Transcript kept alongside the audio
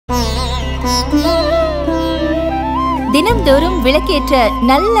தினம்தோறும் விளக்கேற்ற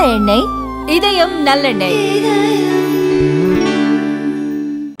நல்ல எண்ணெய் இதயம் நல்லெண்ணெய்.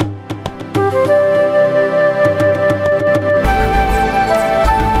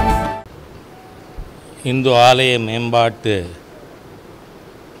 இந்து ஆலய மேம்பாட்டு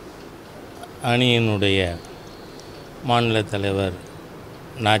அணியினுடைய மாநில தலைவர்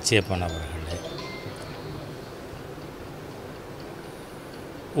நாச்சியப்பன் அவர்களே,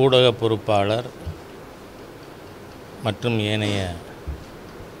 ஊடக பொறுப்பாளர் மற்றும் ஏனைய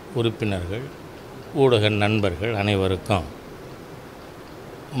உறுப்பினர்கள், ஊடக நண்பர்கள் அனைவருக்கும்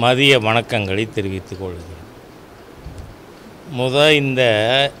மதிய வணக்கங்களை தெரிவித்துக் கொள்கிறேன். இந்த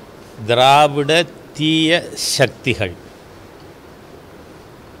திராவிட தீய சக்திகள்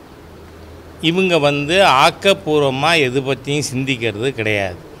இவங்க ஆக்கப்பூர்வமாக எது பற்றியும் சிந்திக்கிறது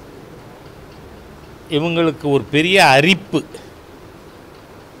கிடையாது. இவங்களுக்கு ஒரு பெரிய அரிப்பு,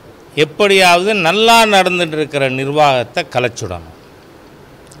 எப்படியாவது நல்லா நடந்துட்டு இருக்கிற நிர்வாகத்தை கலைச்சுடணும்.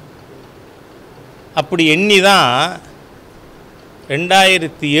 அப்படி எண்ணி தான்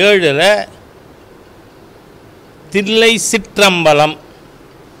 2007 தில்லை சிற்றம்பலம்,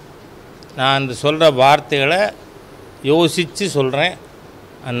 நான் அந்த சொல்கிற வார்த்தைகளை யோசித்து சொல்கிறேன்,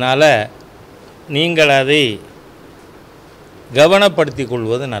 அதனால் நீங்கள் அதை கவனப்படுத்தி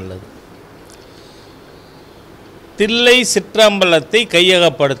கொள்வது நல்லது. தில்லை சிற்றம்பலத்தை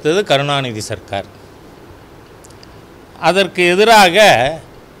கையகப்படுத்துவது கருணாநிதி சர்க்கார். அதற்கு எதிராக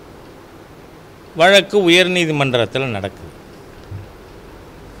வழக்கு உயர்நீதிமன்றத்தில் நடக்குது.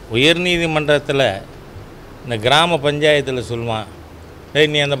 உயர்நீதிமன்றத்தில் இந்த கிராம பஞ்சாயத்தில் சொல்லுவான்,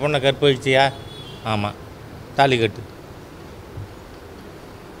 நீ அந்த பொண்ணை கற்பழிச்சியா? ஆமாம், தாலி கட்டு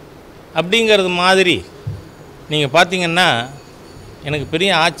அப்படிங்கிறது மாதிரி. நீங்கள் பார்த்தீங்கன்னா எனக்கு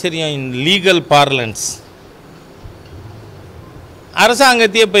பெரிய ஆச்சரியம், இன் லீகல் பார்லன்ஸ்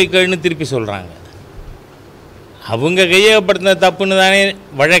அரசாங்கத்தையே போய் கழுன்னு திருப்பி சொல்கிறாங்க. அவங்க கையகப்படுத்தின தப்புன்னு தானே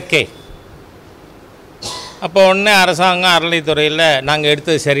வழக்கே. அப்போ உடனே அரசாங்கம் அறநிலைத்துறையில் நாங்கள்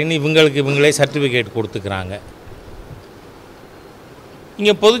எடுத்தது சரின்னு இவங்களே சர்டிஃபிகேட் கொடுத்துக்கிறாங்க.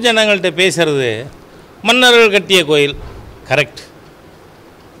 இங்கே பொதுஜனங்கள்கிட்ட பேசுகிறது மன்னர்கள் கட்டிய கோயில், கரெக்ட்.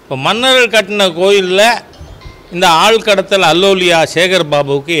 இப்போ மன்னர்கள் கட்டின கோயிலில் இந்த ஆழ்கடத்தல் அல்லோலியா சேகர்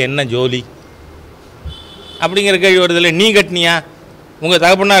பாபுவுக்கு என்ன ஜோலி அப்படிங்கிற கேள்வி வருதில்லை. நீ கட்டினியா? உங்கள்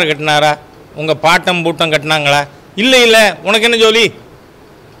தகப்பனார் கட்டினாரா? உங்கள் பாட்டம் பூட்டம் கட்டினாங்களா? இல்லை, உனக்கு என்ன ஜோலி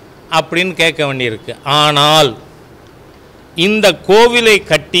அப்படின்னு கேட்க வேண்டியிருக்கு. ஆனால் இந்த கோவிலை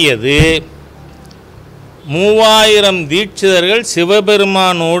கட்டியது 3000 தீட்சிதர்கள்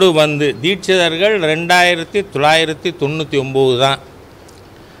சிவபெருமானோடு தீட்சிதர்கள் 2999 தான்.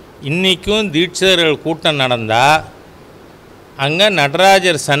 இன்றைக்கும் தீட்சிதர்கள் கூட்டம் நடந்தால் அங்கே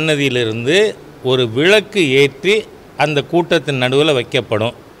நடராஜர் சன்னதியிலிருந்து ஒரு விளக்கு ஏற்றி அந்த கூட்டத்தின் நடுவில்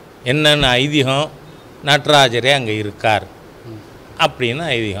வைக்கப்படும். என்னென்ன ஐதீகம், நடராஜரே அங்கே இருக்கார் அப்படின்னு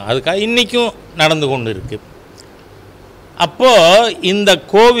ஐதீகம். அதுக்காக இன்றைக்கும் நடந்து கொண்டு இருக்கு. அப்போது இந்த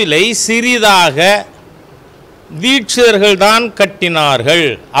கோவிலை சிறிதாக தீட்சிதர்கள் தான் கட்டினார்கள்,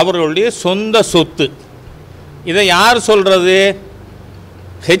 அவர்களுடைய சொந்த சொத்து. இதை யார் சொல்கிறது?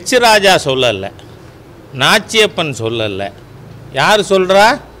 H.Raja சொல்லலை, நாச்சியப்பன் சொல்லலை. யார் சொல்கிறா?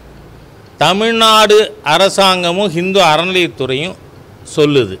 தமிழ்நாடு அரசாங்கமும் இந்து அறநிலையத்துறையும்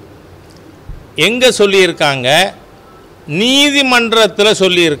சொல்லுது. எங்கே சொல்லியிருக்காங்க? நீதிமன்றத்தில்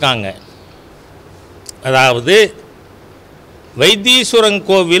சொல்லியிருக்காங்க. அதாவது வைத்தீஸ்வரன்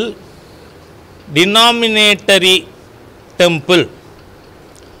கோவில் டினாமினேட்டரி டெம்பிள்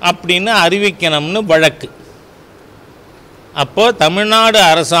அப்படின்னு அறிவிக்கணும்னு வழக்கு. அப்போது தமிழ்நாடு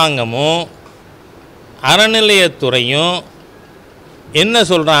அரசாங்கமும் அறநிலையத்துறையும் என்ன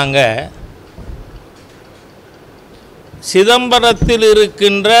சொல்கிறாங்க? சிதம்பரத்தில்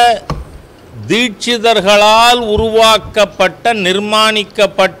இருக்கின்ற தீட்சிதர்களால் உருவாக்கப்பட்ட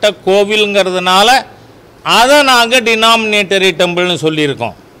நிர்மாணிக்கப்பட்ட கோவிலுங்கிறதுனால அதை நாங்கள் டினாமினேட்டரி டெம்பிள்னு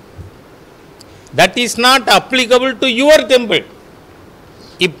சொல்லியிருக்கோம். That is not applicable to your temple.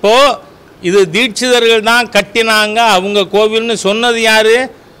 இப்போது இது தீட்சிதர்கள் தான் கட்டினாங்க அவங்க கோவில்னு சொன்னது யார்?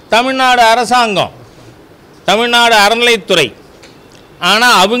 தமிழ்நாடு அரசாங்கம், தமிழ்நாடு அறநிலைத்துறை.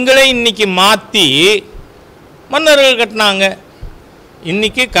 ஆனால் அவங்களே இன்றைக்கி மாற்றி மன்னர்கள் கட்டினாங்க.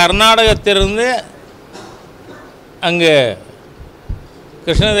 இன்றைக்கி கர்நாடகத்திலிருந்து அங்கே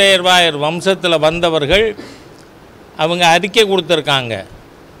கிருஷ்ணதேவராயர் வம்சத்தில் வந்தவர்கள் அவங்க அறிக்கை கொடுத்துருக்காங்க.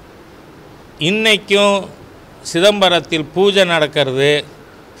 இன்றைக்கும் சிதம்பரத்தில் பூஜை நடக்கிறது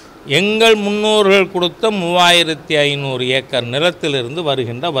எங்கள் முன்னோர்கள் கொடுத்த 3500 ஏக்கர் நிலத்திலிருந்து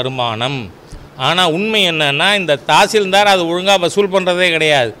வருகின்ற வருமானம். ஆனால் உண்மை என்னன்னா, இந்த தாசில்தார் அது ஒழுங்காக வசூல் பண்ணுறதே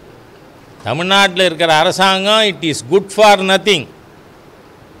கிடையாது. தமிழ்நாட்டில் இருக்கிற அரசாங்கம் it is good for nothing.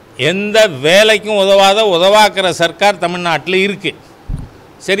 எந்த வேலைக்கும் உதவாக்கிற சர்க்கார் தமிழ்நாட்டில் இருக்குது.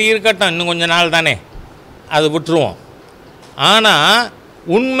 சரி இருக்கட்டும், இன்னும் கொஞ்ச நாள் தானே, அது விட்டுருவோம். ஆனால்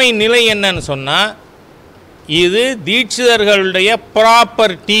உண்மை நிலை என்னன்னு சொன்னால், இது தீட்சிதர்களுடைய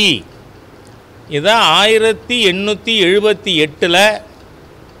ப்ராப்பர்ட்டி. இதை 1878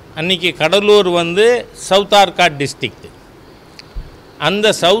 அன்றைக்கி கடலூர் சவுத் ஆர்காட் டிஸ்ட்ரிக்ட். அந்த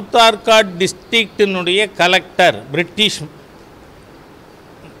south Arcot டிஸ்ட்ரிக்டினுடைய collector British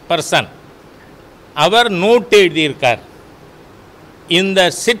person, அவர் நோட் எழுதியிருக்கார். இந்த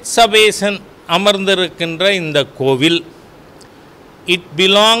சிற்சபேசன் அமர்ந்திருக்கின்ற இந்த கோவில், it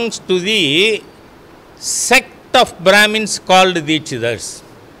belongs to the checked of Brahmins called தீட்சிதர்ஸ்.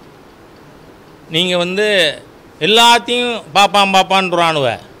 நீங்கள் எல்லாத்தையும் பாப்பான்றானுவ.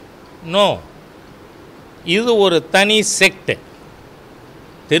 நோ, இது ஒரு தனி செக்ட்.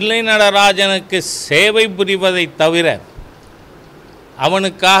 தில்லை நடராஜனுக்கு சேவை புரிவதை தவிர,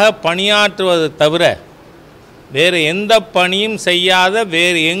 அவனுக்காக பணியாற்றுவதை தவிர வேறு எந்த பணியும் செய்யாத,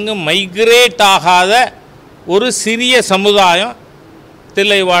 வேறு எங்கும் மைக்ரேட் ஆகாத ஒரு சிறிய சமுதாயம்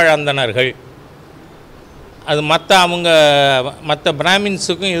தில்லைவாழ் அந்தணர்கள். அது மற்ற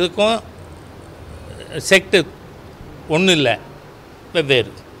பிராமின்ஸுக்கும் இதுக்கும் செக்டு ஒன்றும் இல்லை,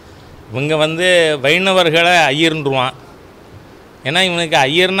 வெவ்வேறு. இவங்க வைணவர்களை ஐயர்ன்றுவான். ஏன்னா இவனுக்கு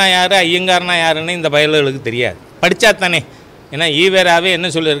ஐயர்னா யார், ஐயங்காரனா யாருன்னு இந்த பயல்களுக்கு தெரியாது. படித்தா தானே. ஏன்னா ஈவேராவே என்ன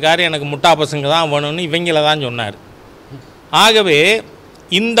சொல்லியிருக்காரு, எனக்கு முட்டா பசங்க தான் வேணும்னு இவங்கள தான் சொன்னார். ஆகவே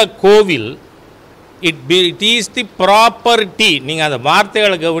இந்த கோவில் இட் இஸ் தி ப்ராப்பர்ட்டி. நீங்கள் அந்த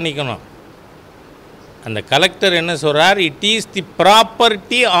வார்த்தைகளை கவனிக்கணும். அந்த கலெக்டர் என்ன சொல்கிறார், it is the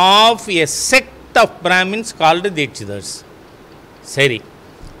property of a checked of Brahmins called தீட்சிதர்ஸ். சரி,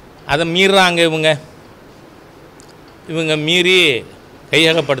 அதை மீறுறாங்க இவங்க மீறி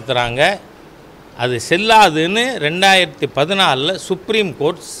கையகப்படுத்துகிறாங்க. அது செல்லாதுன்னு 2014 சுப்ரீம்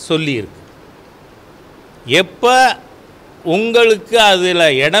கோர்ட் சொல்லியிருக்கு. எப்போ உங்களுக்கு அதில்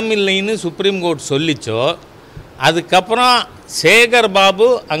இடமில்லைன்னு சுப்ரீம் கோர்ட் சொல்லிச்சோ, அதுக்கப்புறம் சேகர் பாபு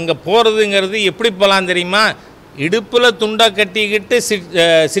அங்கே போகிறதுங்கிறது எப்படி போகலாம் தெரியுமா? இடுப்பில் துண்டை கட்டிக்கிட்டு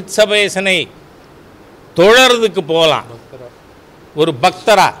சிற்சபேசனை தொழறதுக்கு போகலாம், ஒரு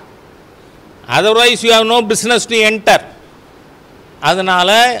பக்தரா. Otherwise you have no business to enter.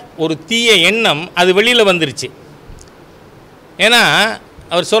 அதனால் ஒரு தீய எண்ணம் அது வெளியில் வந்துருச்சு. ஏன்னா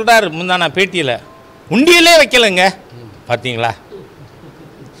அவர் சொல்கிறார் முந்தான பேட்டியில், உண்டியலே வைக்கலைங்க. பார்த்தீங்களா,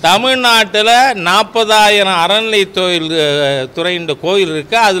 தமிழ்நாட்டில் 40,000 அறநிலைத்துறைன்ற கோயில்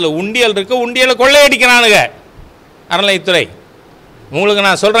இருக்குது, அதில் உண்டியல் இருக்குது. உண்டியலை கொள்ளையடிக்கிறானுங்க அறநிலைத்துறை. உங்களுக்கு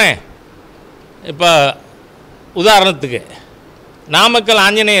நான் சொல்கிறேன். இப்போ உதாரணத்துக்கு நாமக்கல்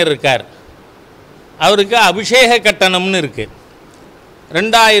ஆஞ்சநேயர் இருக்கார், அவருக்கு அபிஷேக கட்டணம்னு இருக்குது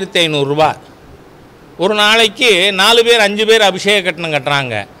 2500 ரூபா. ஒரு நாளைக்கு 4 பேர் 5 பேர் அபிஷேக கட்டணம்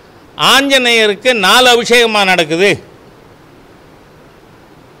கட்டுறாங்க. ஆஞ்சநேயருக்கு 4 அபிஷேகமாக நடக்குது.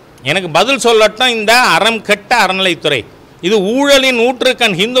 எனக்கு பதில் சொல்லட்டும் இந்த அறம் கெட்ட அறநிலைத்துறை. இது ஊழலின்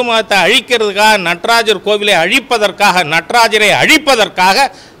ஊற்றுக்கண் ஹிந்து மதத்தை அழிக்கிறதுக்காக, நடராஜர் கோவிலை அழிப்பதற்காக, நடராஜரை அழிப்பதற்காக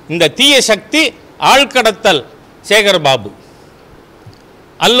இந்த தீய சக்தி ஆழ்கடத்தல் சேகர் பாபு,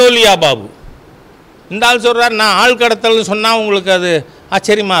 அல்லோலியா பாபு. இந்த ஆள் சொல்கிறார், நான் ஆழ்கடத்தல்னு சொன்னால் உங்களுக்கு அது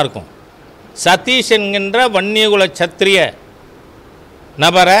ஆச்சரியமாக இருக்கும். சதீஷ் என்கின்ற வன்னியகுல சத்திரிய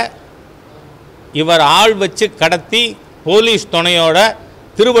நபரை இவர் ஆள் வச்சு கடத்தி போலீஸ் துணையோட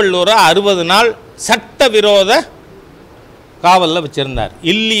திருவள்ளூரை 60 நாள் சட்டவிரோத காவலில் வச்சுருந்தார்.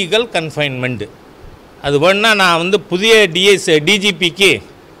 இல்லீகல் கன்ஃபைன்மெண்ட்டு. அது வேணால் நான் புதிய டிஜிபிக்கு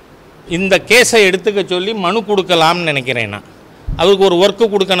இந்த கேஸை எடுத்துக்க சொல்லி மனு கொடுக்கலாம்னு நினைக்கிறேன். நான் அவருக்கு ஒரு ஒர்க்கு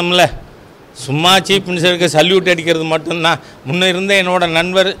கொடுக்கணும்ல. சும்மா சீஃப் மினிஸ்டருக்கு சல்யூட் அடிக்கிறது மட்டும்தான். முன்னே இருந்த என்னோட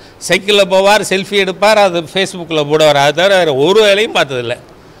நண்பர் சைக்கிளில் போவார், செல்ஃபி எடுப்பார், அது ஃபேஸ்புக்கில் போடுவார். அது தவிர வேறு ஒரு வேலையும் பார்த்ததில்லை.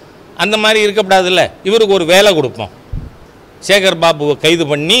 அந்த மாதிரி இருக்கக்கூடாதுல்ல. இவருக்கு ஒரு வேலை கொடுப்போம். சேகர் பாபுவை கைது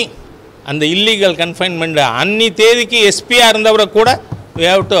பண்ணி அந்த இல்லீகல் கன்ஃபைன்மெண்ட் அன்னி தேதிக்கு எஸ்பியாக இருந்தவரை கூட we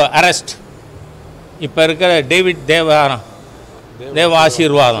have to arrest. இப்போ இருக்கிற டேவிட் தேவ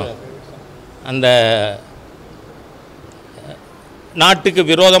ஆசீர்வாதம் அந்த நாட்டுக்கு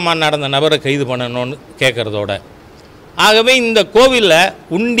விரோதமாக நடந்த நபரை கைது பண்ணணும்னு கேட்குறதோட. ஆகவே இந்த கோவிலில்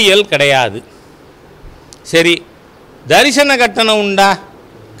உண்டியல் கிடையாது. சரி, தரிசன கட்டணம் உண்டா?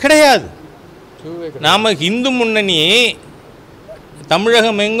 கிடையாது. நாம் இந்து முன்னணி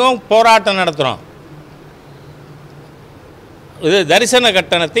தமிழகம் எங்கும் போராட்டம் நடத்துகிறோம். இது தரிசன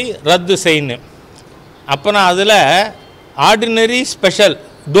கட்டணத்தை ரத்து செய்யணும். அப்புறம் அதில் ஆர்டினரி ஸ்பெஷல்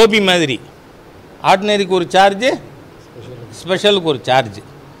டோபி மாதிரி, ஆர்டினரிக்கு ஒரு சார்ஜு, ஸ்பெஷலுக்கு ஒரு சார்ஜு.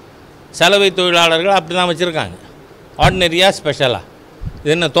 சலவை தொழிலாளர்கள் அப்படி தான் வச்சுருக்காங்க. ஆர்டினரியா ஸ்பெஷலாக?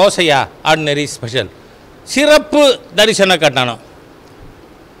 இது என்ன தோசையா? Ordinary special. சிறப்பு தரிசன கட்டணம்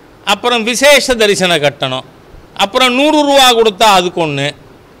அப்புறம் விசேஷ தரிசன கட்டணம், அப்புறம் 100 ரூபா கொடுத்தா அதுக்கு ஒன்று.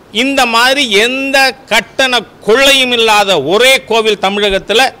 இந்த மாதிரி எந்த கட்டண கொள்ளையும் இல்லாத ஒரே கோவில்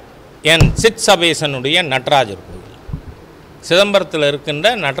தமிழகத்தில் என் சிற்சபேசனுடைய நடராஜர் கோவில். சிதம்பரத்தில் இருக்கின்ற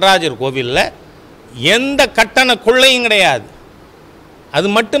நடராஜர் கோவிலில் எந்த கட்டண கொள்ளையும் கிடையாது. அது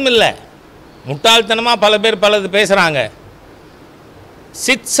மட்டும் இல்லை, முட்டாள்தனமாக பல பேர் பலது பேசுகிறாங்க.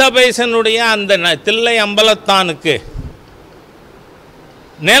 சிற்சபேசனுடைய அந்த தில்லை அம்பலத்தானுக்கு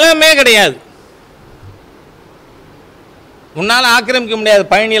நிலமே கிடையாது. உன்னால் ஆக்கிரமிக்க முடியாது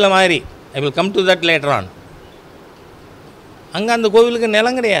பழனியில் மாதிரி. I will come to that later on. அங்கே அந்த கோவிலுக்கு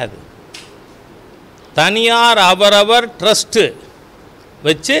நிலம் கிடையாது. தனியார் அவரவர் ட்ரஸ்ட்டு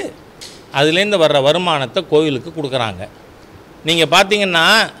வச்சு அதுலேருந்து வர்ற வருமானத்தை கோவிலுக்கு கொடுக்குறாங்க. நீங்கள் பார்த்தீங்கன்னா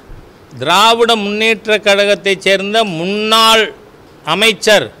திராவிட முன்னேற்ற கழகத்தை சேர்ந்த முன்னாள்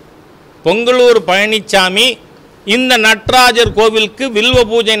அமைச்சர் பொங்கலூர் பழனிசாமி இந்த நடராஜர் கோவிலுக்கு வில்வ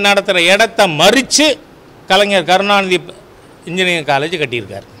பூஜை நடத்துகிற இடத்த மறித்து கலைஞர் கருணாநிதி இன்ஜினியரிங் காலேஜ்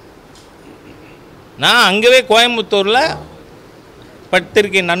கட்டியிருக்கார். நான் அங்கேவே கோயம்புத்தூரில்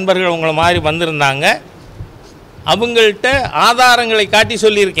பத்திரிகை நண்பர்கள் உங்களை மாதிரி வந்திருந்தாங்க. அவங்கள்ட்ட ஆதாரங்களை காட்டி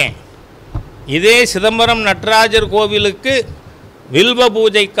சொல்லியிருக்கேன். இதே சிதம்பரம் நடராஜர் கோவிலுக்கு வில்வ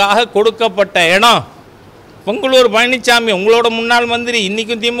பூஜைக்காக கொடுக்கப்பட்ட இடம் பொங்கலூர் பழனிசாமி, உங்களோட முன்னாள் மந்திரி,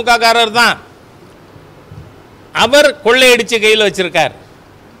 இன்றைக்கும் திமுக காரர் தான், அவர் கொள்ளையடித்து கையில் வச்சுருக்கார்.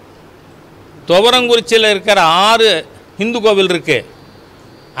 துவரங்குறிச்சியில் இருக்கிற 6 இந்து கோவில் இருக்குது.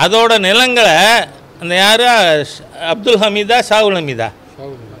 அதோட நிலங்களை அந்த யார் அப்துல் ஹமீதா ஷாகுல் ஹமீதா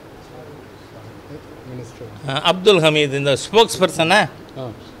அப்துல் ஹமீது இந்த ஸ்போக்ஸ் பர்சனை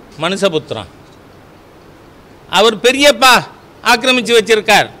மனுஷபுத்திரம் அவர் பெரியப்பா ஆக்கிரமித்து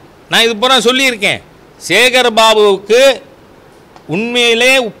வச்சிருக்கார். நான் இது பூரா சொல்லியிருக்கேன். சேகர் பாபுவுக்கு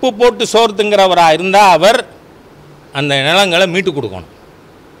உண்மையிலே உப்பு போட்டு சோர்த்துங்கிறவராக இருந்தால் அவர் அந்த நிலங்களை மீட்டு கொடுக்கணும்.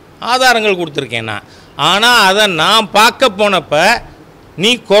 ஆதாரங்கள் கொடுத்துருக்கேன் நான். ஆனால் அதை நான் பார்க்க போனப்போ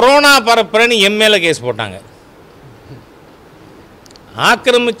நீ கொரோனா பரப்புறன்னு எம்எல்ஏ கேஸ் போட்டாங்க.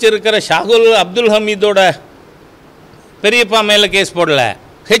 ஆக்கிரமிச்சிருக்கிற ஷாகுல் அப்துல் ஹமீதோட பெரியப்பா மேலே கேஸ் போடல,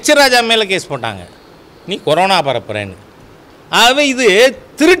 H.Raja மேலே கேஸ் போட்டாங்க, நீ கொரோனா பரப்புறேன்னு. ஆகவே இது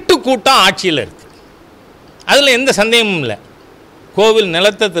திருட்டு கூட்டம் ஆட்சியில் இருக்குது. அதில் எந்த சந்தேகமும் இல்லை. கோவில்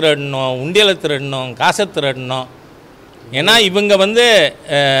நிலத்தை திருடணும், உண்டியலை திருடணும், காசை திருடணும். ஏன்னா இவங்க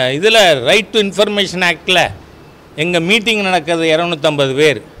இதில் ரைட் டு இன்ஃபர்மேஷன் ஆக்டில் எங்கள் மீட்டிங் நடக்கிறது 250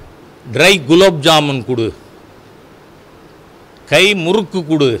 பேர், ட்ரை குலோப் ஜாமுன் கொடு, கை முறுக்கு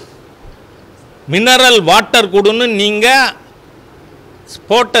கொடு, மினரல் வாட்டர் கொடுன்னு நீங்கள்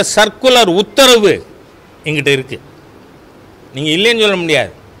போட்ட சர்க்குலர் உத்தரவு எங்கிட்ட இருக்குது. நீங்கள் இல்லைன்னு சொல்ல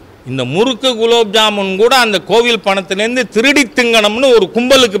முடியாது. இந்த முறுக்கு குலோப் ஜாமுன் கூட அந்த கோவில் பணத்திலேருந்து திருடி திங்கணும்னு ஒரு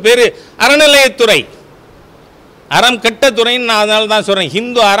கும்பலுக்கு பேர் அறநிலையத்துறை, அறம் கெட்ட துறைன்னு நான் அதனால தான் சொல்கிறேன்.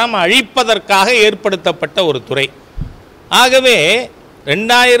 ஹிந்து அறம் அழிப்பதற்காக ஏற்படுத்தப்பட்ட ஒரு துறை. ஆகவே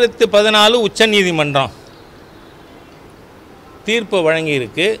 2014 உச்சநீதிமன்றம் தீர்ப்பு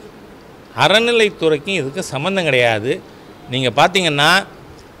வழங்கியிருக்கு. அறநிலைத்துறைக்கும் இதுக்கு சம்மந்தம் கிடையாது. நீங்கள் பார்த்தீங்கன்னா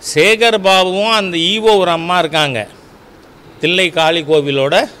சேகர் பாபுவும் அந்த ஈவோ ஒரு அம்மா இருக்காங்க, தில்லை காளி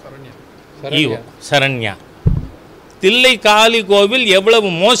கோவிலோட ஈவோ சரண்யா. தில்லை காளி கோவில் எவ்வளவு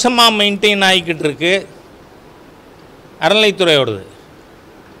மோசமாக மெயின்டைன் ஆகிக்கிட்டு இருக்கு அறநிலைத்துறையோடது.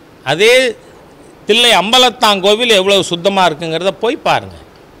 அதே தில்லை அம்பலத்தான் கோவில் எவ்வளவு சுத்தமாக இருக்குங்கிறத போய் பாருங்கள்.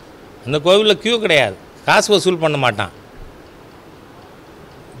 அந்த கோவிலில் கியூ கிடையாது, காசு வசூல் பண்ண மாட்டான்,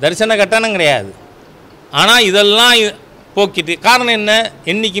 தரிசன கட்டணம் கிடையாது. ஆனால் இதெல்லாம் போக்கிட்டு காரணம் என்ன?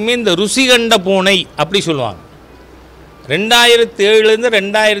 என்றைக்குமே இந்த ருசி கண்ட பூனை அப்படி சொல்லுவாங்க. 2007லேருந்து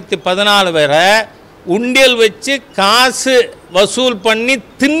 2014 வரை உண்டியல் வச்சு காசு வசூல் பண்ணி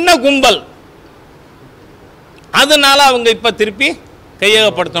தின்ன கும்பல். அதனால் அவங்க இப்போ திருப்பி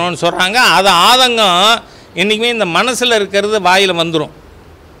கையகப்படுத்தணும்னு சொல்கிறாங்க. அது ஆதங்கம் என்றைக்குமே இந்த மனசில் இருக்கிறது வாயில் வந்துடும்.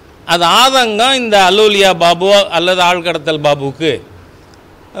 அது ஆதங்கம் இந்த அல்லோலியா பாபு அல்லது ஆழ்கடத்தல் பாபுவுக்கு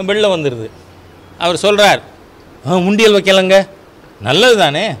வெளில வந்துடுது. அவர் சொல்கிறார், உண்டியல் வைக்கலைங்க, நல்லது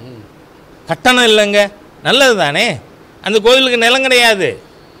தானே, கட்டணம் இல்லைங்க, நல்லது தானே, அந்த கோயிலுக்கு நிலம் கிடையாது.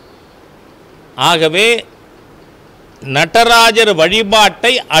 ஆகவே நடராஜர்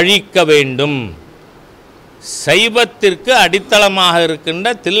வழிபாட்டை அழிக்க வேண்டும், சைவத்திற்கு அடித்தளமாக இருக்கின்ற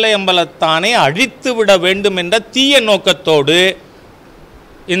தில்லையம்பலத்தானை அழித்து விட வேண்டும் என்ற தீய நோக்கத்தோடு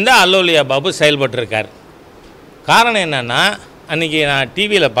இந்த அல்லோலியா பாபு செயல்பட்டிருக்கார். காரணம் என்னென்னா, அன்றைக்கி நான்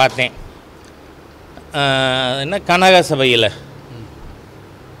டிவியில் பார்த்தேன், என்ன கனகசபையில்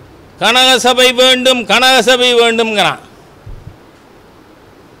கனகசபை வேண்டும் கனகசபை வேண்டும்ங்கிறான்.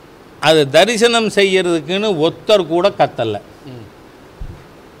 அது தரிசனம் செய்யறதுக்குன்னு ஒருத்தர் கூட கத்தலை.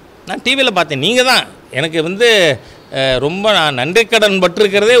 நான் டிவியில் பார்த்தேன். நீங்கள் தான் எனக்கு ரொம்ப நான் நன்றி கடன்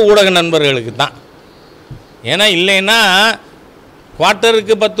பட்டிருக்கிறதே ஊடக நண்பர்களுக்கு தான். ஏன்னா இல்லைன்னா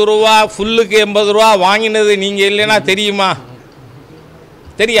குவார்ட்டருக்கு 10 ரூபா, ஃபுல்லுக்கு 80 ரூபா வாங்கினது நீங்கள் இல்லைன்னா தெரியுமா?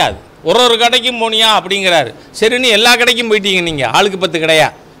 தெரியாது. ஒரு கடைக்கும் போனியா அப்படிங்கிறாரு. சரின்னு எல்லா கடைக்கும் போயிட்டீங்க, நீங்கள் ஆளுக்கு 10 கடையா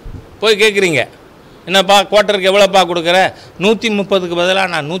போய் கேட்குறீங்க, என்னப்பா குவார்ட்டருக்கு எவ்வளோப்பா கொடுக்குற? 130க்கு பதிலாக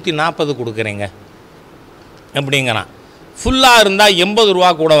நான் 140 கொடுக்குறேங்க அப்படிங்கிறான். ஃபுல்லாக இருந்தால் 80 ரூபா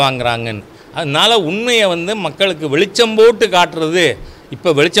கூட வாங்குறாங்கன்னு. அதனால் உண்மையை வந்து மக்களுக்கு வெளிச்சம் போட்டு காட்டுறது. இப்போ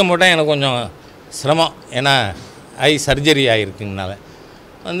வெளிச்சம் போட்டால் எனக்கு கொஞ்சம் சிரமம், ஏன்னா ஐ சர்ஜரி ஆகிருக்குங்கனால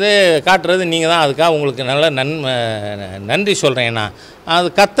வந்து காட்டுறது நீங்கள் தான். அதுக்காக உங்களுக்கு நல்ல நன்றி சொல்கிறேன். நான் அது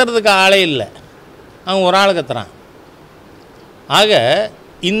கத்துறதுக்கு ஆளே இல்லை, அவன் ஒரு ஆள் கத்துறான். ஆக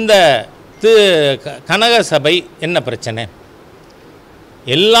இந்த கனக சபை என்ன பிரச்சனை?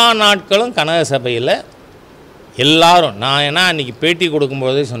 எல்லா நாட்களும் கனக சபையில் எல்லாரும், நான் ஏன்னா அன்றைக்கி பேட்டி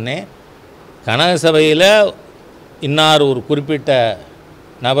கொடுக்கும்போதே சொன்னேன், கனக சபையில் இன்னார் ஒரு குறிப்பிட்ட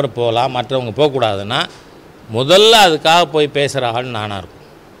நபர் போகலாம், மற்றவங்க போகக்கூடாதுன்னா முதல்ல அதுக்காக போய் பேசுகிற ஆள் நானாக இருக்கும்.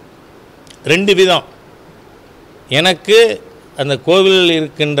 2 விதம். எனக்கு அந்த கோவிலில்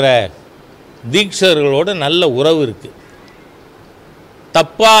இருக்கின்ற தீட்சர்களோடு நல்ல உறவு இருக்குது.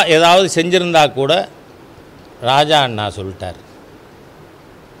 தப்பாக ஏதாவது செஞ்சுருந்தா கூட ராஜா அண்ணா சொல்லிட்டார்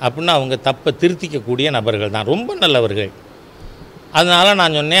அப்படின்னா அவங்க தப்பை திருத்திக்கக்கூடிய நபர்கள் தான், ரொம்ப நல்லவர்கள். அதனால்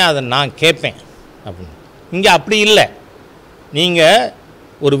நான் சொன்னேன், அதை நான் கேட்பேன் அப்படின்னு. இங்கே அப்படி இல்லை. நீங்கள்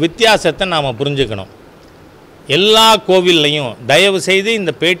ஒரு வித்தியாசத்தை நாம் புரிஞ்சுக்கணும். எல்லா கோவில்லையும் தயவு செய்து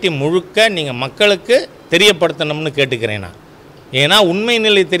இந்த பேட்டி முழுக்க நீங்கள் மக்களுக்கு தெரியப்படுத்தணும்னு கேட்டுக்கிறேன் நான். ஏன்னா உண்மை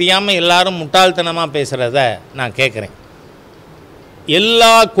நிலை தெரியாமல் எல்லாரும் முட்டாள்தனமாக பேசுகிறத நான் கேட்குறேன்.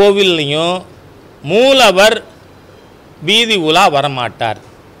 எல்லா கோவில்லையும் மூலவர் வீதி உலா வரமாட்டார்,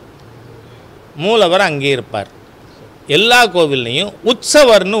 மூலவர் அங்கே இருப்பார். எல்லா கோவில்லையும்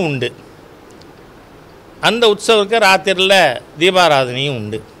உற்சவர்னு உண்டு, அந்த உற்சவருக்கு ராத்திரியில் தீபாராதனையும்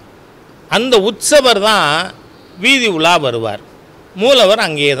உண்டு. அந்த உற்சவர் தான் வீதி உலா வருவார், மூலவர்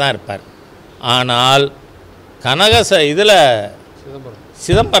அங்கேயே தான் இருப்பார். ஆனால் இதில்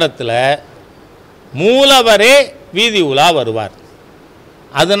சிதம்பரத்தில் மூலவரே வீதி உலா வருவார்.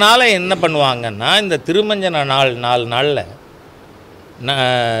 அதனால் என்ன பண்ணுவாங்கன்னா, இந்த திருமஞ்சன 4 நாளில்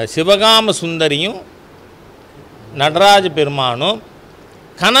சிவகாம சுந்தரியும் நடராஜ பெருமானும்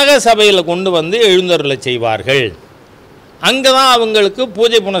கனக சபையில் கொண்டு வந்து எழுந்தருளை செய்வார்கள். அங்கே தான் அவங்களுக்கு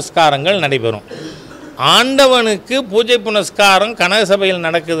பூஜை புனஸ்காரங்கள் நடைபெறும். ஆண்டவனுக்கு பூஜை புனஸ்காரம் கனக சபையில்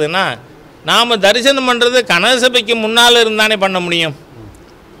நடக்குதுன்னா நாம் தரிசனம் பண்ணுறது கனக சபைக்கு முன்னால் இருந்தானே பண்ண முடியும்.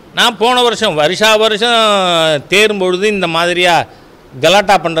 நான் போன வருஷம் வருஷம் தேரும் பொழுது இந்த மாதிரியாக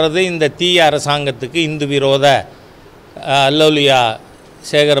கலாட்டா பண்ணுறது இந்த தீய அரசாங்கத்துக்கு இந்து விரோத அல்லோலியா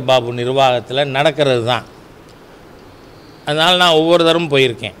சேகர்பாபு நிர்வாகத்தில் நடக்கிறது தான். அதனால் நான் ஒவ்வொரு தரமும்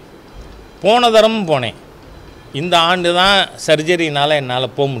போயிருக்கேன். போன தரமும் போனேன். இந்த ஆண்டு தான் சர்ஜரினால்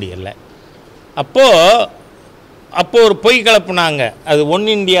என்னால் போக முடியலை. அப்போது ஒரு பொய் கிளப்புனாங்க. அது ஒன்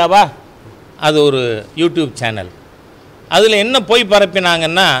இண்டியாவா, அது ஒரு யூடியூப் சேனல். அதில் என்ன பொய்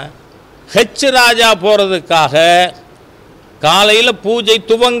பரப்பினாங்கன்னா, H.Raja போகிறதுக்காக காலையில் பூஜை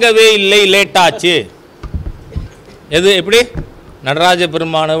துவங்கவே இல்லை, லேட்டாச்சு. எது எப்படி? நடராஜ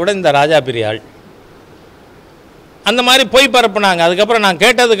பெருமானை விட இந்த ராஜா பெரியாள் அந்த மாதிரி பொய் பரப்புனாங்க. அதுக்கப்புறம் நான்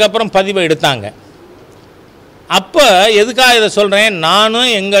கேட்டதுக்கப்புறம் பதிவை எடுத்தாங்க. அப்போ எதுக்காக இதை சொல்கிறேன், நானும்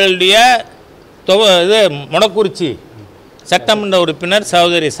எங்களுடைய மொடக்குறிச்சி சட்டமன்ற உறுப்பினர்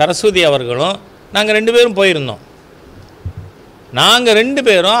சகோதரி சரஸ்வதி அவர்களும் நாங்கள் 2 பேரும் போயிருந்தோம். நாங்கள் 2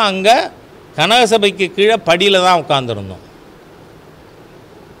 பேரும் அங்கே கனகசபைக்கு கீழே படியில் தான் உட்காந்துருந்தோம்,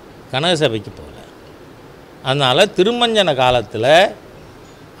 கனகசபைக்கு போகல. அதனால் திருமஞ்சன காலத்தில்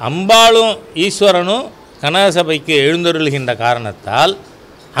அம்பாளும் ஈஸ்வரனும் கனகசபைக்கு எழுந்தருளுகின்ற காரணத்தால்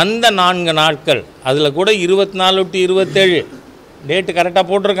அந்த 4 நாட்கள், அதில் கூட 24 to 27 டேட்டு கரெக்டாக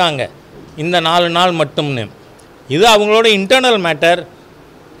போட்டிருக்காங்க, இந்த 4 நாள் மட்டும்னு. இது அவங்களோட இன்டர்னல் மேட்டர்.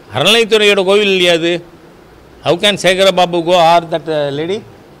 அறநிலைத்துறையோட கோவில் இல்லையா அது? How can Sekarbabu go R that lady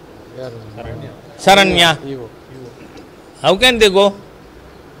Saranya, how can they கோ?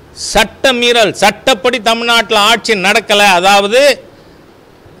 சட்ட மீறல், சட்டப்படி தமிழ்நாட்டில் ஆட்சி நடக்கலை. அதாவது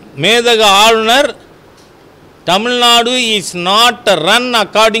மேதக ஆளுநர் Tamil Nadu is not run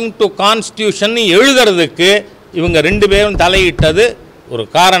according to constitution எழுதுறதுக்கு இவங்க 2 பேரும் தலையிட்டது ஒரு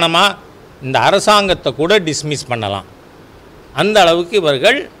காரணமாக இந்த அரசாங்கத்தை கூட டிஸ்மிஸ் பண்ணலாம். அந்த அளவுக்கு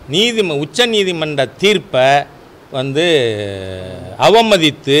இவர்கள் உச்ச நீதிமன்ற தீர்ப்பை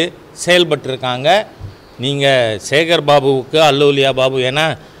அவமதித்து செயல்பட்டிருக்காங்க. நீங்கள் சேகர் பாபுவுக்கு அல்லோலியா பாபு, ஏன்னா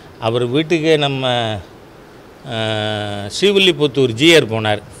அவர் வீட்டுக்கு நம்ம ஸ்ரீவில்லிபுத்தூர் ஜிஆர்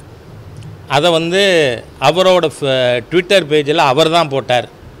போனார். அதை அவரோட ட்விட்டர் பேஜில் அவர் தான் போட்டார்.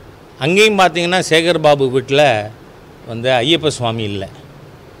 அங்கேயும் பார்த்தீங்கன்னா சேகர் பாபு வீட்டில் வந்து ஐயப்ப சுவாமி இல்லை,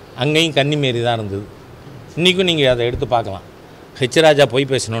 அங்கேயும் கன்னிமேரி தான் இருந்தது. இன்றைக்கும் நீங்கள் அதை எடுத்து பார்க்கலாம். H.Raja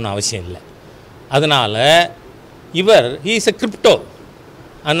போய் பேசணுன்னு அவசியம் இல்லை. அதனால் இவர் இஸ் எ கிரிப்டோ.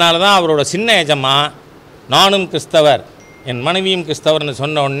 அதனால தான் அவரோட சின்ன எஜமா நானும் கிறிஸ்தவர் என் மனைவியும் கிறிஸ்தவர்னு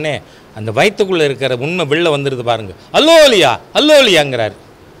சொன்ன உடனே அந்த வயிற்றுக்குள்ளே இருக்கிற உண்மை வெளில வந்துடுது பாருங்கள். அல்லோலியா அல்லோலியாங்கிறார்.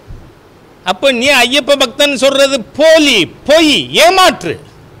 அப்போ நீ ஐயப்ப பக்தன் சொல்கிறது போலி, பொய், ஏமாற்று.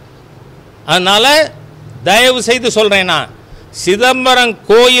 அதனால் தயவு செய்து சொல்கிறேன்னா, சிதம்பரம்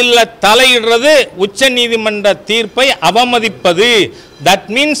கோயிலில் தலையிடுறது உச்ச நீதிமன்ற தீர்ப்பை அவமதிப்பது. That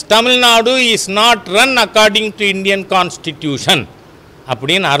means Tamil Nadu is not run according to Indian constitution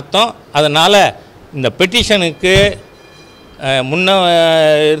அப்படின்னு அர்த்தம். அதனால் இந்த பெட்டிஷனுக்கு முன்ன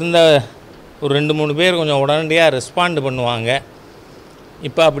இருந்த ஒரு 2-3 பேர் கொஞ்சம் உடனடியாக ரெஸ்பாண்டு பண்ணுவாங்க.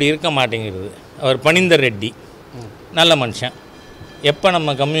 இப்போ அப்படி இருக்க மாட்டேங்கிறது. அவர் பனிந்தர் ரெட்டி நல்ல மனுஷன், எப்போ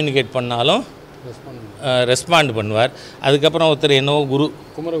நம்ம கம்யூனிகேட் பண்ணாலும் ரெஸ்பாண்ட் பண்ணுவார். அதுக்கப்புறம் ஒருத்தர் என்னவோ குரு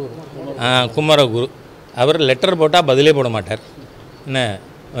குமரகுரு, அவர் லெட்டர் போட்டால் பதிலே போட மாட்டார். என்ன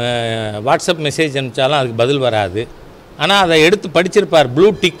வாட்ஸ்அப் மெசேஜ் அனுப்பிச்சாலும் அதுக்கு பதில் வராது. ஆனால் அதை எடுத்து படிச்சிருப்பார், ப்ளூ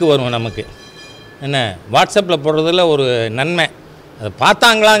டிக்கு வரும் நமக்கு. என்ன வாட்ஸ்அப்பில் போடுறதுல ஒரு நன்மை, அதை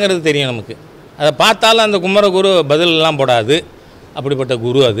பார்த்தாங்களாங்கிறது தெரியும் நமக்கு. அதை பார்த்தாலும் அந்த குமரகுரு பதிலெல்லாம் போடாது, அப்படிப்பட்ட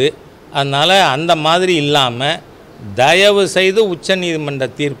குரு அது. அதனால் அந்த மாதிரி இல்லாமல் தயவு செய்து உச்ச நீதிமன்ற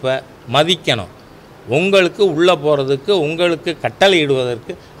தீர்ப்பை மதிக்கணும். உங்களுக்கு உள்ளே போகிறதுக்கு உங்களுக்கு கட்டளை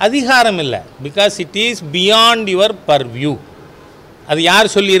இடுவதற்கு அதிகாரம் இல்லை. Because it is beyond your purview. அது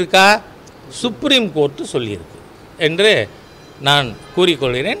யார் சொல்லியிருக்கா? சுப்ரீம் கோர்ட்டு சொல்லியிருக்கு என்று நான்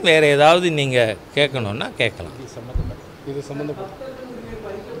கூறிக்கொள்கிறேன். வேறு ஏதாவது நீங்கள் கேட்கணுன்னா கேட்கலாம். இது சம்பந்தப்பட்ட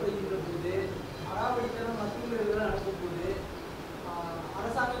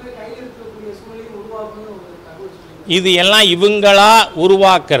இது எல்லாம் இவங்களா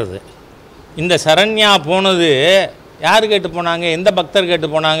உருவாக்குறது. இந்த சரண்யா போனது யார் கேட்டு போனாங்க? எந்த பக்தர் கேட்டு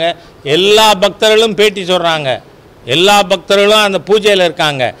போனாங்க? எல்லா பக்தர்களும் பேட்டி சொல்கிறாங்க, எல்லா பக்தர்களும் அந்த பூஜையில்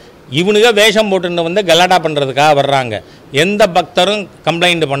இருக்காங்க. இவனுங்க வேஷம் போட்டுன்னு வந்து கலாட்டா பண்ணுறதுக்காக வர்றாங்க. எந்த பக்தரும்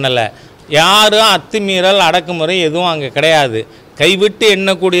கம்ப்ளைண்ட் பண்ணலை. யாரும் அத்துமீறல் அடக்குமுறை எதுவும் அங்கே கிடையாது. கைவிட்டு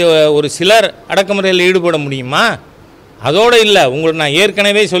எண்ணக்கூடிய ஒரு சிலர் அடக்குமுறையில் ஈடுபட முடியுமா? அதோடு இல்லை, உங்களுக்கு நான்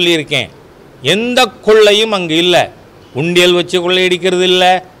ஏற்கனவே சொல்லியிருக்கேன், எந்த கொள்ளையும் அங்கே இல்லை. உண்டியல் வச்சு கொள்ளையடிக்கிறது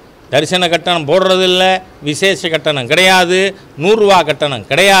இல்லை, தரிசன கட்டணம் போடுறது இல்லை, விசேஷ கட்டணம் கிடையாது, 100 ரூபா கட்டணம்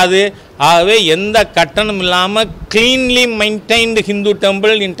கிடையாது. ஆகவே எந்த கட்டணம் இல்லாமல் க்ளீன்லி maintained Hindu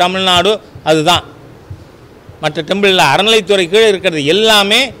temple in Tamil Nadu அதுதான். மற்ற டெம்பிளில் அறநிலைத்துறை கீழே இருக்கிறது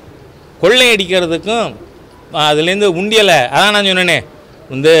எல்லாமே கொள்ளையடிக்கிறதுக்கும் அதுலேருந்து உண்டியலை. அதான் நான் சொன்னேனே,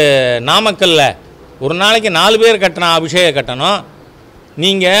 வந்து நாமக்கல்ல ஒரு நாளைக்கு 4 பேர் கட்டணும் அபிஷேக கட்டணம்.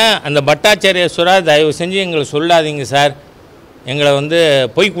 நீங்கள் அந்த பட்டாச்சாரியேஸ்வரர் தயவு செஞ்சு எங்களை சொல்லாதீங்க சார், எங்களை வந்து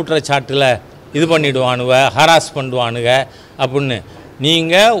பொய் குற்றச்சாட்டில் இது பண்ணிவிடுவானுவ, ஹராஸ் பண்ணுவானுங்க அப்படின்னு.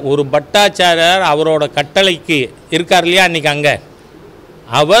 நீங்கள் ஒரு பட்டாச்சாரியர் அவரோட கட்டளைக்கு இருக்கார் இல்லையா, அன்றைக்கி அங்கே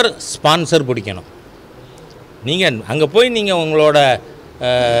அவர் ஸ்பான்சர் பிடிக்கணும். நீங்கள் அங்கே போய் நீங்கள் உங்களோட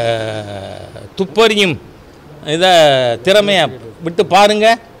துப்பறியும் இதை திறமையை விட்டு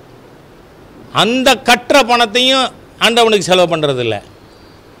பாருங்கள். அந்த கட்டுற பணத்தையும் ஆண்டவனுக்கு செலவு பண்ணுறதில்ல,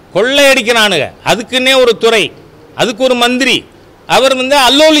 கொள்ளையடிக்கிறானுங்க. அதுக்குன்னே ஒரு துறை, அதுக்கு ஒரு மந்திரி, அவர் வந்து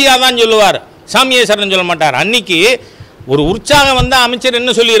அல்லோலியா தான் சொல்லுவார், சாமியே சரணம் சொல்ல மாட்டார். அன்றைக்கி ஒரு உற்சாகம் வந்து அமைச்சர்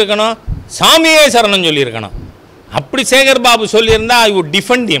என்ன சொல்லியிருக்கணும்? சாமியே சரணம் சொல்லியிருக்கணும். அப்படி சேகர் பாபு சொல்லியிருந்தால் ஐ வுட்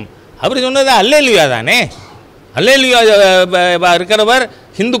டிஃபெண்ட் ஹிம். அவர் சொன்னது அல்லேலுயா தானே. அல்லேலுயா இருக்கிறவர்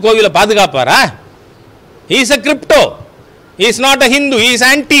ஹிந்து கோவிலை பாதுகாப்பாரா? Is a crypto, is not a Hindu, is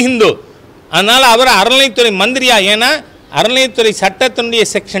anti Hindu. அதனால் அவர் அறநிலைத்துறை மந்திரியா? ஏன்னா அறநிலைத்துறை சட்டத்தினுடைய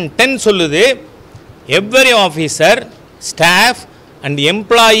செக்ஷன் 10 சொல்லுது, every officer, staff and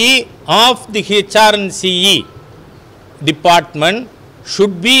employee of the HRCE department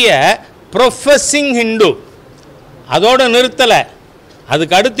should be a professing Hindu. அதோடு நிறுத்தலை,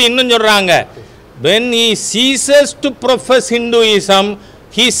 அதுக்கு அடுத்து இன்னும் சொல்கிறாங்க, when he ceases to profess Hinduism,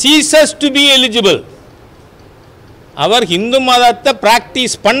 he ceases to be eligible. அவர் ஹிந்து மதத்தை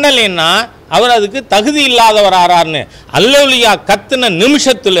ப்ராக்டிஸ் பண்ணலைன்னா அவர் அதுக்கு தகுதி இல்லாதவர் ஆறார்னு அல்லோலியா கத்துன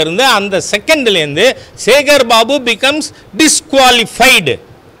நிமிஷத்துலேருந்து அந்த செகண்ட்லேருந்து Sekar Babu becomes disqualified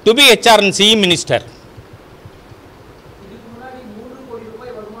to be HRCE minister.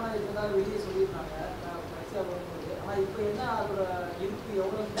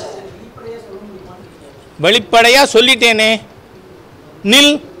 வெளிப்படையாக சொல்லிட்டேனே,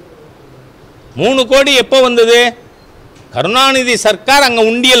 நில். 3 கோடி எப்போ வந்தது? கருணாநிதி சர்க்கார் அங்கே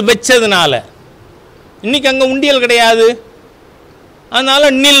உண்டியல் வச்சதுனால. இன்றைக்கி அங்கே உண்டியல் கிடையாது, அதனால்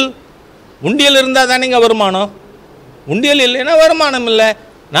நில். உண்டியல் இருந்தால் தானேங்க வருமானம், உண்டியல் இல்லைன்னா வருமானம் இல்லை.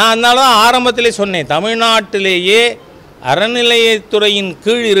 நான் அதனால தான் ஆரம்பத்திலே சொன்னேன், தமிழ்நாட்டிலேயே அறநிலையத்துறையின்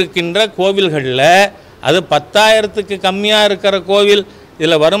கீழ் இருக்கின்ற கோவில்களில் அது 10,000க்கு கம்மியாக இருக்கிற கோவில்,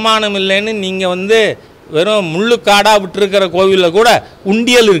 இதில் வருமானம் இல்லைன்னு நீங்கள் வந்து வெறும் முள்ளுக்காடாக விட்டுருக்கிற கோவிலில் கூட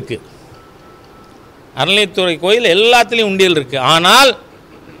உண்டியல் இருக்குது. அறநிலையத்துறை கோயில் எல்லாத்துலேயும் உண்டியல் இருக்குது. ஆனால்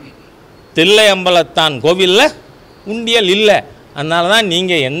தில்லையம்பலத்தான் கோவிலில் உண்டியல் இல்லை. அதனால தான்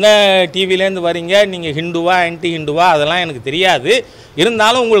நீங்கள் எந்த டிவிலேருந்து வரீங்க, நீங்கள் ஹிந்துவா ஆன்டி ஹிந்துவா அதெல்லாம் எனக்கு தெரியாது.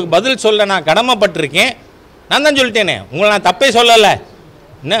 இருந்தாலும் உங்களுக்கு பதில் சொல்ல நான் கடமைப்பட்டிருக்கேன். நான் தான் சொல்லிட்டேனே, உங்களை நான் தப்பே சொல்லலை.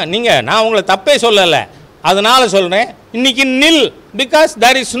 என்ன நான் உங்களை தப்பே சொல்லலை. அதனால் சொல்கிறேன், இன்றைக்கி நில். Because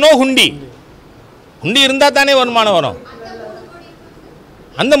there is no hundi. Hundi இருந்தால் தானே வருமானம் வரும்.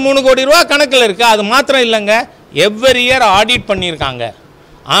 அந்த 3 கோடி ரூபா கணக்கில் இருக்குது. அது மாத்திரம் இல்லைங்க, எவ்வரி இயர் ஆடிட் பண்ணியிருக்காங்க.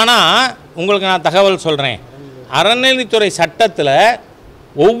 ஆனால் உங்களுக்கு நான் தகவல் சொல்கிறேன், அறநிலைத்துறை சட்டத்தில்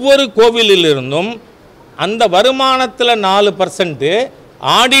ஒவ்வொரு கோவிலிலிருந்தும் அந்த வருமானத்தில் 4%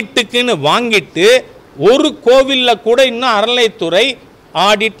 ஆடிட்டுக்குன்னு வாங்கிட்டு ஒரு கோவிலில் கூட இன்னும் அறநிலைத்துறை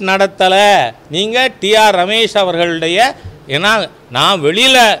ஆடிட் நடத்தலை. நீங்கள் டிஆர் ரமேஷ் அவர்களுடைய, ஏன்னா நான்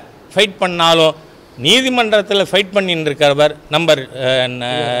வெளியில் ஃபைட் பண்ணாலும் நீதிமன்றத்தில் ஃபைட் பண்ணிட்டு இருக்கிறவர்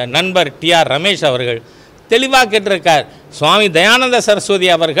நண்பர் டிஆர் ரமேஷ் அவர்கள் தெளிவாக கேட்டிருக்கார். சுவாமி தயானந்த சரஸ்வதி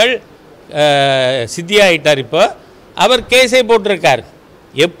அவர்கள் சித்தியாயிட்டார். இப்போ அவர் கேஸை போட்டிருக்கார்.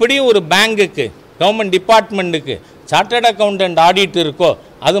 எப்படி ஒரு பேங்குக்கு கவர்மெண்ட் டிபார்ட்மெண்ட்டுக்கு சார்ட்டர்ட் அக்கௌண்டன்ட் ஆடிட் இருக்கோ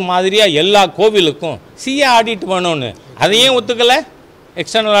அது மாதிரியாக எல்லா கோவிலுக்கும் சிஏ ஆடிட் வேணும்னு. அதையும் ஒத்துக்கலை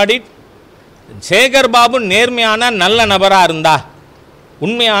எக்ஸ்டர்னல் ஆடிட். சேகர் பாபு நேர்மையான நல்ல நபராக இருந்தா,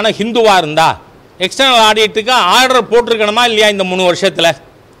 உண்மையான ஹிந்துவாக இருந்தா எக்ஸ்டர்னல் ஆடிட்டுக்கு ஆர்டர் போட்டிருக்கணுமா இல்லையா? இந்த 3 வருஷத்தில்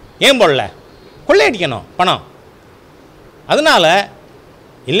ஏன் போடல? கொள்ளையடிக்கணும் பணம். அதனால்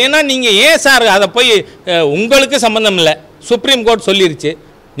இல்லைன்னா நீங்கள் ஏன் சார் அதை போய், உங்களுக்கு சம்மந்தம் இல்லை, சுப்ரீம் கோர்ட் சொல்லிருச்சு,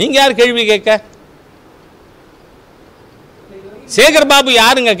 நீங்கள் யார் கேள்வி கேட்க? சேகர் பாபு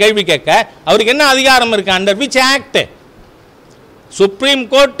யாருங்க கேள்வி கேட்க? அவருக்கு என்ன அதிகாரம் இருக்குது? Under which act? Supreme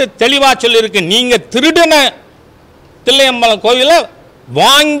court தெளிவாக சொல்லியிருக்கு, நீங்கள் திருடின தில்லையம்பலம் கோவிலை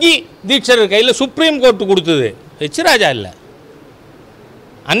வாங்கி தீட்சரர் கையில் சுப்ரீம் கோர்ட் கொடுத்தது H.Raja இல்லை.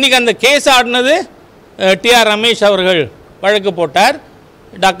 அன்றைக்கி அந்த கேஸ் ஆடினது டிஆர் ரமேஷ் அவர்கள் வழக்கு போட்டார்.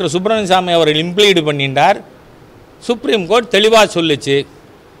 டாக்டர் சுப்பிரமணியசாமி அவர்கள் இம்ப்ளீடு பண்ணிட்டார். சுப்ரீம் கோர்ட் தெளிவாக சொல்லிச்சு,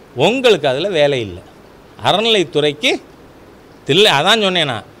 உங்களுக்கு அதில் வேலை இல்லை. அறநிலைத்துறைக்கு அதான்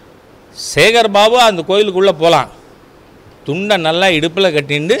சொன்னேன்னா, சேகர் பாபு அந்த கோயிலுக்குள்ளே போகலாம், துண்டை நல்லா இடுப்பில்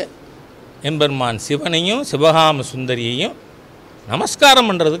கட்டிண்டு எம்பெருமான் சிவனையும் சிவகாம சுந்தரியையும் நமஸ்காரம்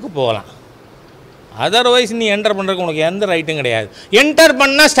பண்ணுறதுக்கு போகலாம். அதர்வைஸ் நீ என்டர் பண்ணுறதுக்கு உனக்கு எந்த ரைட்டும் கிடையாது. என்டர்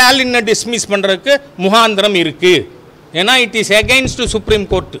பண்ணால் ஸ்டாலினை டிஸ்மிஸ் பண்ணுறதுக்கு முகாந்திரம் இருக்குது. ஏன்னா it is against supreme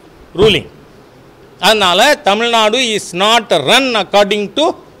court ruling. அதனால் Tamil Nadu is not run according to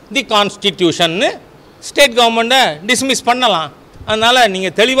the கான்ஸ்டிடியூஷன்னு state கவர்மெண்ட்டை டிஸ்மிஸ் பண்ணலாம். அதனால்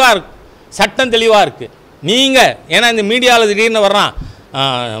நீங்கள் தெளிவாக இருக்கு, சட்டம் தெளிவாக இருக்குது. நீங்கள் ஏன்னா இந்த மீடியாவில் திடீர்னு வர்றான்,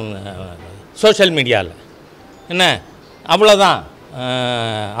 சோஷியல் மீடியாவில் என்ன அவ்வளோதான்,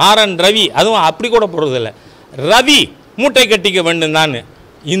 ஆர்என் ரவி, அதுவும் அப்படி கூட போடுறதில்ல, ரவி மூட்டை கட்டிக்க வேண்டும் தான்.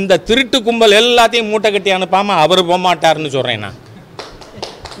 இந்த திருட்டு கும்பல் எல்லாத்தையும் மூட்டை கட்டி அனுப்பாமல் அவர் போக மாட்டார்னு சொல்கிறேன் நான்.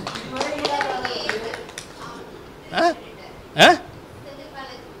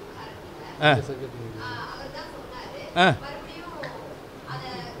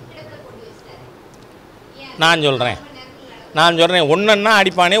 நான் சொல்கிறேன் ஒன்றுன்னா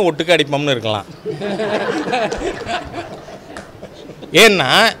அடிப்பானே ஒட்டுக்கு அடிப்போம்னு இருக்கலாம். ஏன்னா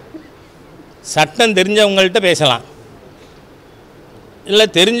சட்டம் தெரிஞ்சவங்கள்ட்ட பேசலாம், இல்லை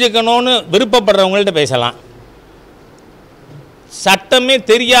தெரிஞ்சுக்கணும்னு விருப்பப்படுறவங்கள்ட்ட பேசலாம். சட்டமே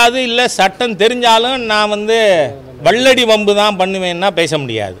தெரியாது, இல்லை சட்டம் தெரிஞ்சாலும் நான் வள்ளடி வம்பு தான் பண்ணுவேன்னா பேச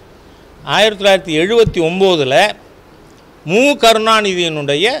முடியாது. 1979 மு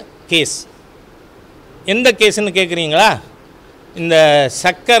கருணாநிதியினுடைய கேஸ். எந்த கேஸுன்னு கேட்குறீங்களா? இந்த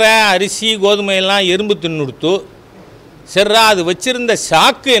சர்க்கரை அரிசி கோதுமையெல்லாம் எறும்பு தின்னுடுத்து, சரிரா அது வச்சுருந்த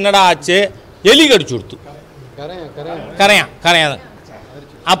சாக்கு என்னடா ஆச்சு, எலி கடிச்சு கொடுத்து கரையான்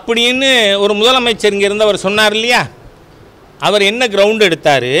அப்படின்னு ஒரு முதலமைச்சர் இங்கே இருந்தவர் சொன்னார் இல்லையா? அவர் என்ன கிரவுண்ட்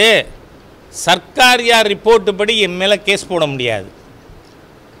எடுத்தார்? சர்க்காரியா ரிப்போர்ட்டு படி என் மேலே கேஸ் போட முடியாது,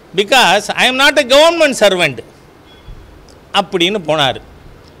 because I am not a government servant அப்படின்னு போனார்.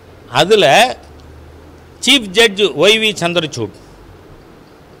 அதில் சீஃப் ஜட்ஜ் ஒய்வி சந்திரசூட்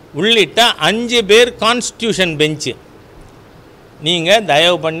உள்ளிட்ட 5 பேர் கான்ஸ்டியூஷன் பெஞ்சு. நீங்கள்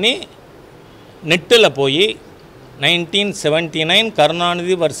தயவு பண்ணி நெட்டில் போய் 1979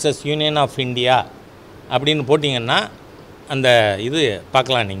 Karunanidhi versus union of India அப்படின்னு போட்டிங்கன்னா அந்த இது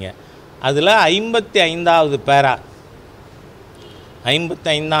பார்க்கலாம். நீங்கள் அதில் 55வது பேரா,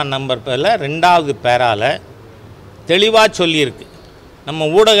 55ஆம் நம்பர் பேரில் 2வது பேராவில் தெளிவாக சொல்லியிருக்கு. நம்ம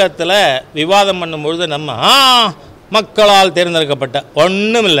ஊடகத்தில் விவாதம் பண்ணும்பொழுது நம்ம மக்களால் தேர்ந்தெடுக்கப்பட்ட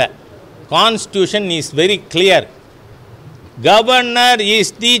ஒன்றும் இல்லை. Constitution is very clear. Governor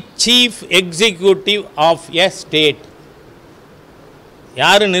is the chief executive of a state.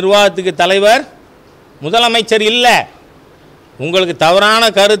 யார் நிர்வாகத்துக்கு தலைவர்? முதலமைச்சர் இல்லை. உங்களுக்கு தவறான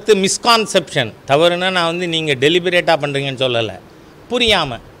கருத்து, மிஸ்கான்செப்ஷன். தவறுனா நான் நீங்கள் டெலிபரேட்டாக பண்ணுறீங்கன்னு சொல்லலை,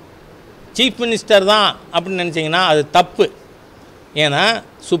 புரியாமல் சீஃப் மினிஸ்டர் தான் அப்படின்னு நினச்சிங்கன்னா அது தப்பு. ஏன்னா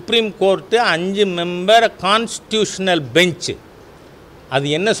சுப்ரீம் கோர்ட்டு 5 மெம்பர் கான்ஸ்டியூஷனல் பெஞ்சு. அது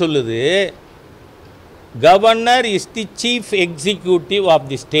என்ன சொல்லுது? Governor is the chief executive of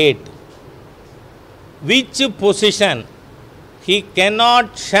the state. Which position he cannot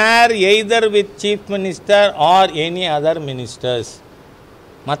share either with chief minister or any other ministers.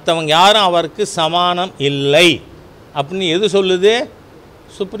 மற்றவங்க யாரும் அவருக்கு சமானம் இல்லை அப்படின்னு எது சொல்லுது?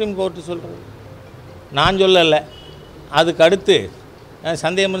 சுப்ரீம் கோர்ட்டு சொல்கிறது, நான் சொல்லலை. அதுக்கு அடுத்து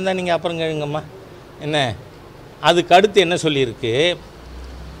சந்தேகம் இருந்தால் நீங்கள் அப்புறம் கேளுங்கம்மா. என்ன அதுக்கு அடுத்து என்ன சொல்லியிருக்கு?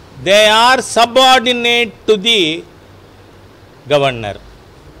 they are subordinate to the governor.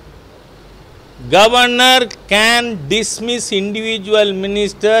 Governor can dismiss individual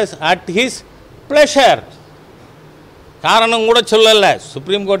ministers at his pleasure. காரணம் கூட சொல்லலை.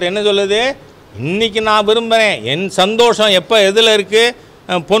 சுப்ரீம் கோர்ட் என்ன சொல்லுது? இன்றைக்கி நான் விரும்புகிறேன், என் சந்தோஷம் எப்போ எதில் இருக்குது?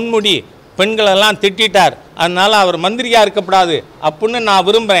 பொன்முடி பெண்களெல்லாம் திட்டார், அதனால் அவர் மந்திரியாக இருக்கப்படாது அப்படின்னு நான்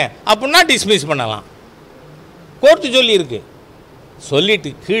விரும்புகிறேன் அப்படின்னா டிஸ்மிஸ் பண்ணலாம். கோர்ட்டு சொல்லியிருக்கு. சொல்லிவிட்டு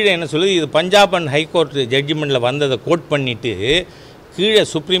கீழே என்ன சொல்லுது? இது பஞ்சாப் அண்ட் ஹைகோர்ட்டு ஜட்ஜ்மெண்ட்டில் வந்ததை கோட் பண்ணிவிட்டு கீழே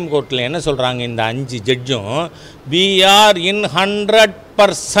சுப்ரீம் கோர்ட்டில் என்ன சொல்கிறாங்க? இந்த 5 ஜட்ஜும் we are in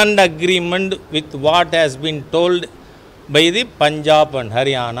 100% agreement with what has been told by the Punjab and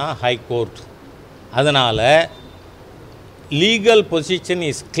Haryana high court. அதனால் legal position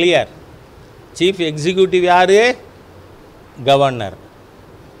is clear. Chief executive யார்? கவர்னர்,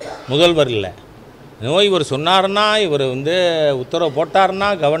 முதல்வர் இல்லை. இவர் சொன்னார்னா, இவர் உத்தரவு போட்டார்னா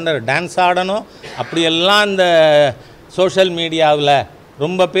கவர்னர் டான்ஸ் ஆடணும். அப்படியெல்லாம் இந்த சோஷியல் மீடியாவில்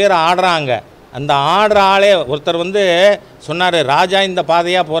ரொம்ப பேர் ஆடுறாங்க. அந்த ஆடுற ஆளே ஒருத்தர் சொன்னார், ராஜா இந்த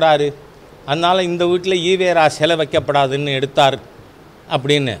பாதையாக போகிறாரு, அதனால் இந்த வீட்டில் ஈவேரா சிலை வைக்கப்படாதுன்னு எடுத்தார்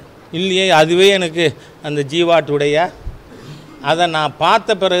அப்படின்னு. இல்லையே, அதுவே எனக்கு அந்த ஜீவாட்டுடைய அதை நான் பார்த்த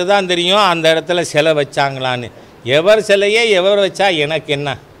பிறகு தான் தெரியும் அந்த இடத்துல சிலை வச்சாங்களான்னு. எவர் சிலையே எவர் வச்சா எனக்கு என்ன?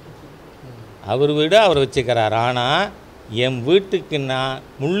 அவர் வீடு அவர் வச்சுக்கிறார். ஆனால் என் வீட்டுக்கு நான்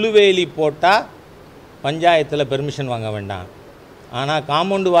முள்ளுவேலி போட்டால் பஞ்சாயத்தில் பெர்மிஷன் வாங்க வேண்டாம், ஆனால்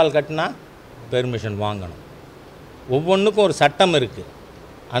காம்பவுண்டு வால் கட்டினா பெர்மிஷன் வாங்கணும். ஒவ்வொன்றுக்கும் ஒரு சட்டம் இருக்குது.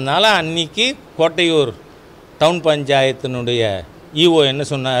 அதனால் அன்றைக்கி கோட்டையூர் டவுன் பஞ்சாயத்தினுடைய இஓ என்ன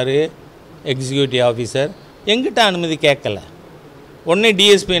சொன்னார்? எக்ஸிக்யூட்டிவ் ஆஃபீஸர் எங்கிட்ட அனுமதி கேட்கல. உடனே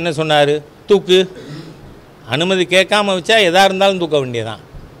டிஎஸ்பி என்ன சொன்னார்? தூக்கு. அனுமதி கேட்காம வச்சா எதாக இருந்தாலும் தூக்க வேண்டியதான்.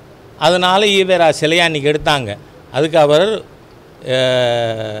 அதனால் ஈவேரா சிலையாக அன்றைக்கி எடுத்தாங்க. அதுக்கு அவர்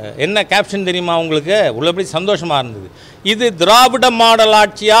என்ன கேப்ஷன் தெரியுமா உங்களுக்கு? உள்ளபடி சந்தோஷமாக இருந்தது. இது திராவிட மாடல்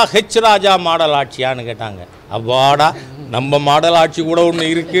ஆட்சியா H.Raja மாடல் ஆட்சியான்னு கேட்டாங்க. அவ்வாடா, நம்ம மாடல் ஆட்சி கூட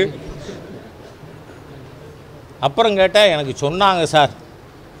ஒன்று இருக்குது. அப்புறம் கேட்டால் எனக்கு சொன்னாங்க சார்.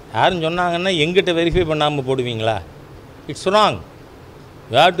 யாரும் சொன்னாங்கன்னா எங்கிட்ட வெரிஃபை பண்ணாமல் போடுவீங்களா? It's wrong.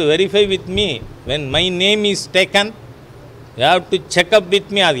 You have to verify with me when my name is taken. You have to checkup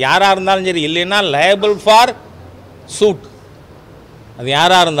with me. அது யாராக இருந்தாலும் சரி, இல்லைன்னா லயபிள் ஃபார் சூட். அது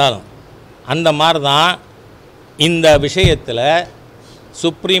யாராக இருந்தாலும். அந்த மாதிரி தான் இந்த விஷயத்தில்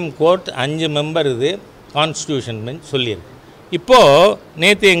சுப்ரீம் கோர்ட் 5 மெம்பர் இது கான்ஸ்டியூஷன் பெஞ்ச் சொல்லியிருக்கு. இப்போது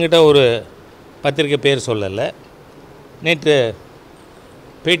நேற்று எங்கிட்ட ஒரு பத்திரிக்கை பேர் சொல்லலை, நேற்று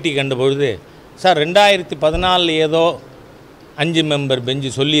பேட்டி கண்டபொழுது, சார் 2014 ஏதோ 5 மெம்பர்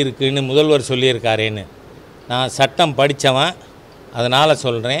பெஞ்சு சொல்லியிருக்குன்னு முதல்வர் சொல்லியிருக்காரேன்னு. நான் சட்டம் படித்தவன், அதனால்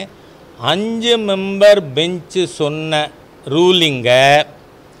சொல்கிறேன். 5 மெம்பர் பெஞ்சு சொன்ன ரூலிங்கை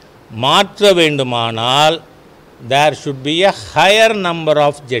மாற்ற வேண்டுமானால் there should be a higher number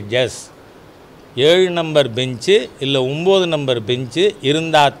of judges. 7 number பெஞ்சு இல்லை 9 நம்பர் பெஞ்சு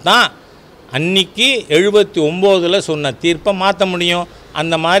இருந்தால் தான் அன்றைக்கி 79 சொன்ன தீர்ப்பை மாற்ற முடியும்.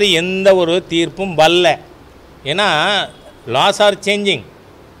 அந்த மாதிரி எந்த ஒரு தீர்ப்பும் வரல. ஏன்னா லாஸ் ஆர் சேஞ்சிங்.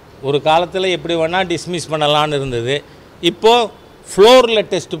 ஒரு காலத்தில் எப்படி வேணால் டிஸ்மிஸ் பண்ணலான்னு இருந்தது. இப்போது ஃப்ளோரில்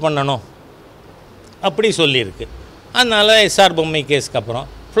டெஸ்ட் பண்ணணும் அப்படி சொல்லியிருக்கு. அதனால் எஸ்ஆர் பொம்மை கேஸ்க்கு அப்புறம்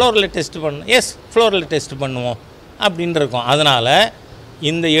ஃப்ளோரில் டெஸ்ட் பண்ணணும். எஸ், ஃப்ளோரில் டெஸ்ட் பண்ணுவோம் அப்படின்ட்டு இருக்கோம். அதனால்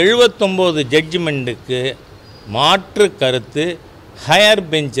இந்த 79 ஜட்ஜ்மெண்ட்டுக்கு மாற்று கருத்து ஹையர்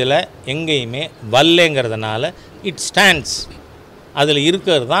பெஞ்சில் எங்கேயுமே வரலேங்கிறதுனால இட் ஸ்டாண்ட்ஸ். அதில்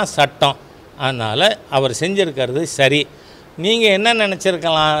இருக்கிறது தான் சட்டம். அதனால் அவர் செஞ்சுருக்கிறது சரி. நீங்கள் என்ன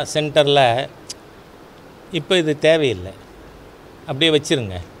நினச்சிருக்கலாம் சென்டரில், இப்போ இது தேவையில்லை, அப்படியே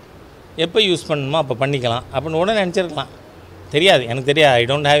வச்சுருங்க. எப்போ யூஸ் பண்ணணுமோ அப்போ பண்ணிக்கலாம் அப்படின்னு உடனே நினச்சிருக்கலாம். தெரியாது, எனக்கு தெரியாது. I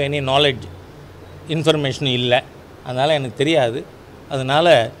don't have any knowledge, இன்ஃபர்மேஷனும் இல்லை, அதனால் எனக்கு தெரியாது.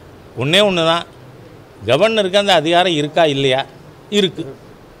 அதனால் ஒன்று தான், கவர்னருக்கு அந்த அதிகாரம் இருக்கா இல்லையா? இருக்குது.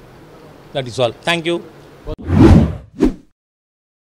 That is all. தேங்க்யூ.